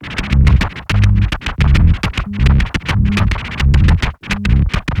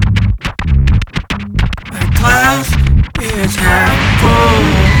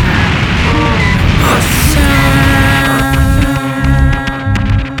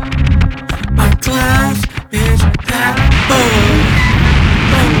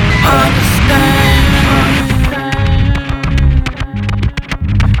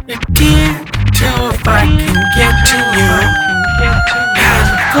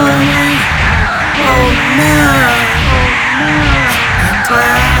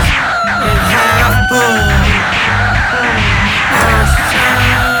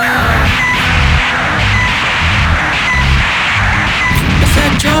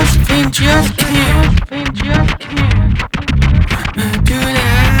just can't do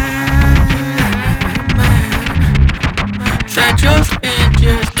that, man. Say Josephine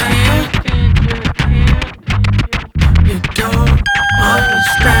just can't. You don't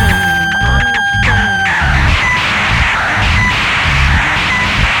understand.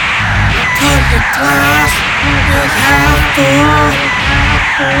 Because the glass is half full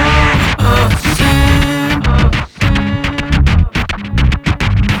of sand.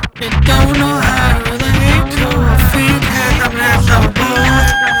 You don't know how to relate to a phantasm that's on both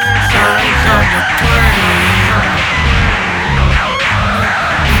sides of the brain.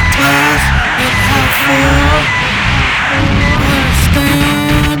 The glass is half full.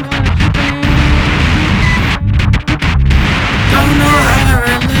 Understand? Don't know how to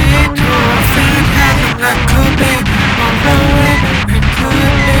relate to a phantasm that could be heroic, it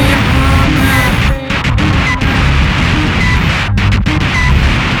could be human.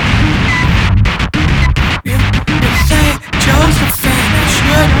 You say Josephine, you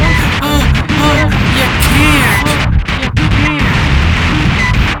should. You can't.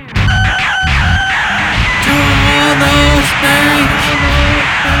 Do all those things.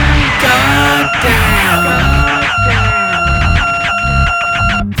 Goddamn.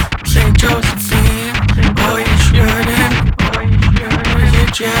 Say Josephine, you shouldn't. You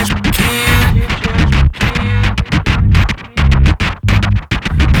just can't.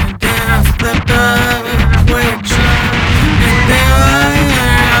 And then I flip the switch, and there I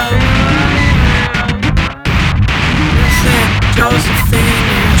am. Say Josephine,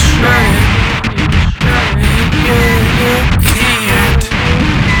 you shouldn't. You can't.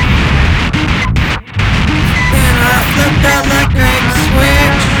 Then I flip that electric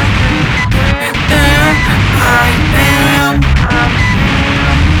switch, and there I am.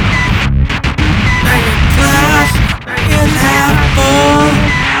 Now your glass is half full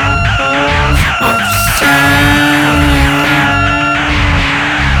of sand.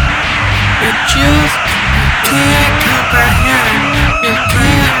 You just can't comprehend. You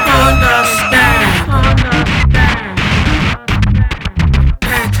can't understand.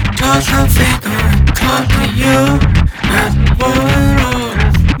 And Josephine gonna come to you as one old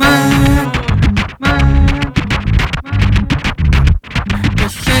man. You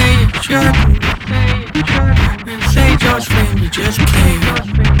say you shouldn't, and say Josephine, you just can't.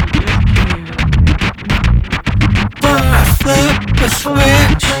 But I flip the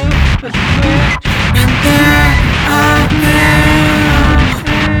switch, and there I am.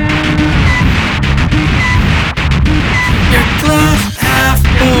 Your glass half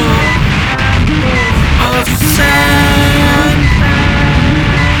full of sand.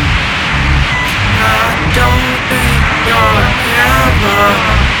 I don't think you're ever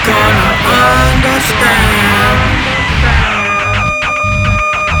gonna understand.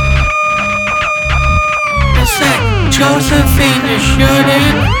 I say, Josephine, you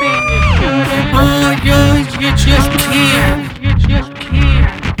shouldn't. You just can't.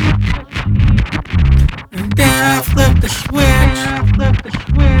 And then I flip the switch,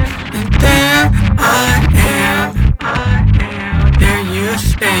 and there I am. There you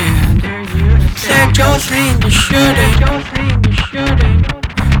stand. Say, Josephine, you shouldn't.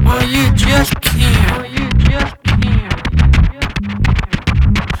 You just can't.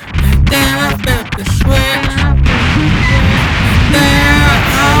 And then I flip the switch, and there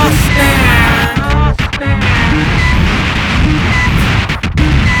I'll stand.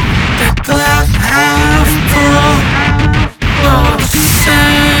 The glass half full of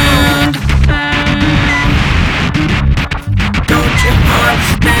sand. Don't you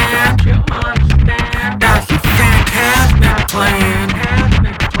understand? That's a phantasmic plan.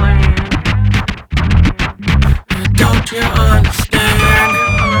 Don't you understand?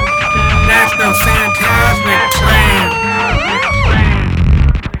 That's no phantasmic plan.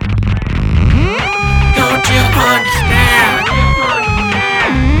 Don't you understand?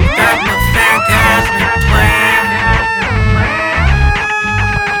 That's no phantasmic plan.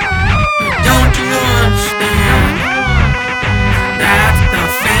 Don't you understand? That's the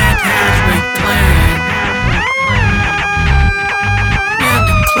phantasmic plan. And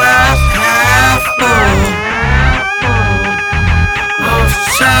the glass half full of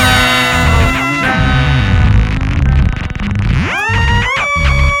sand.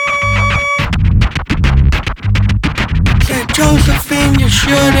 Say, Josephine, you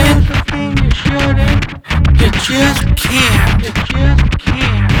shouldn't.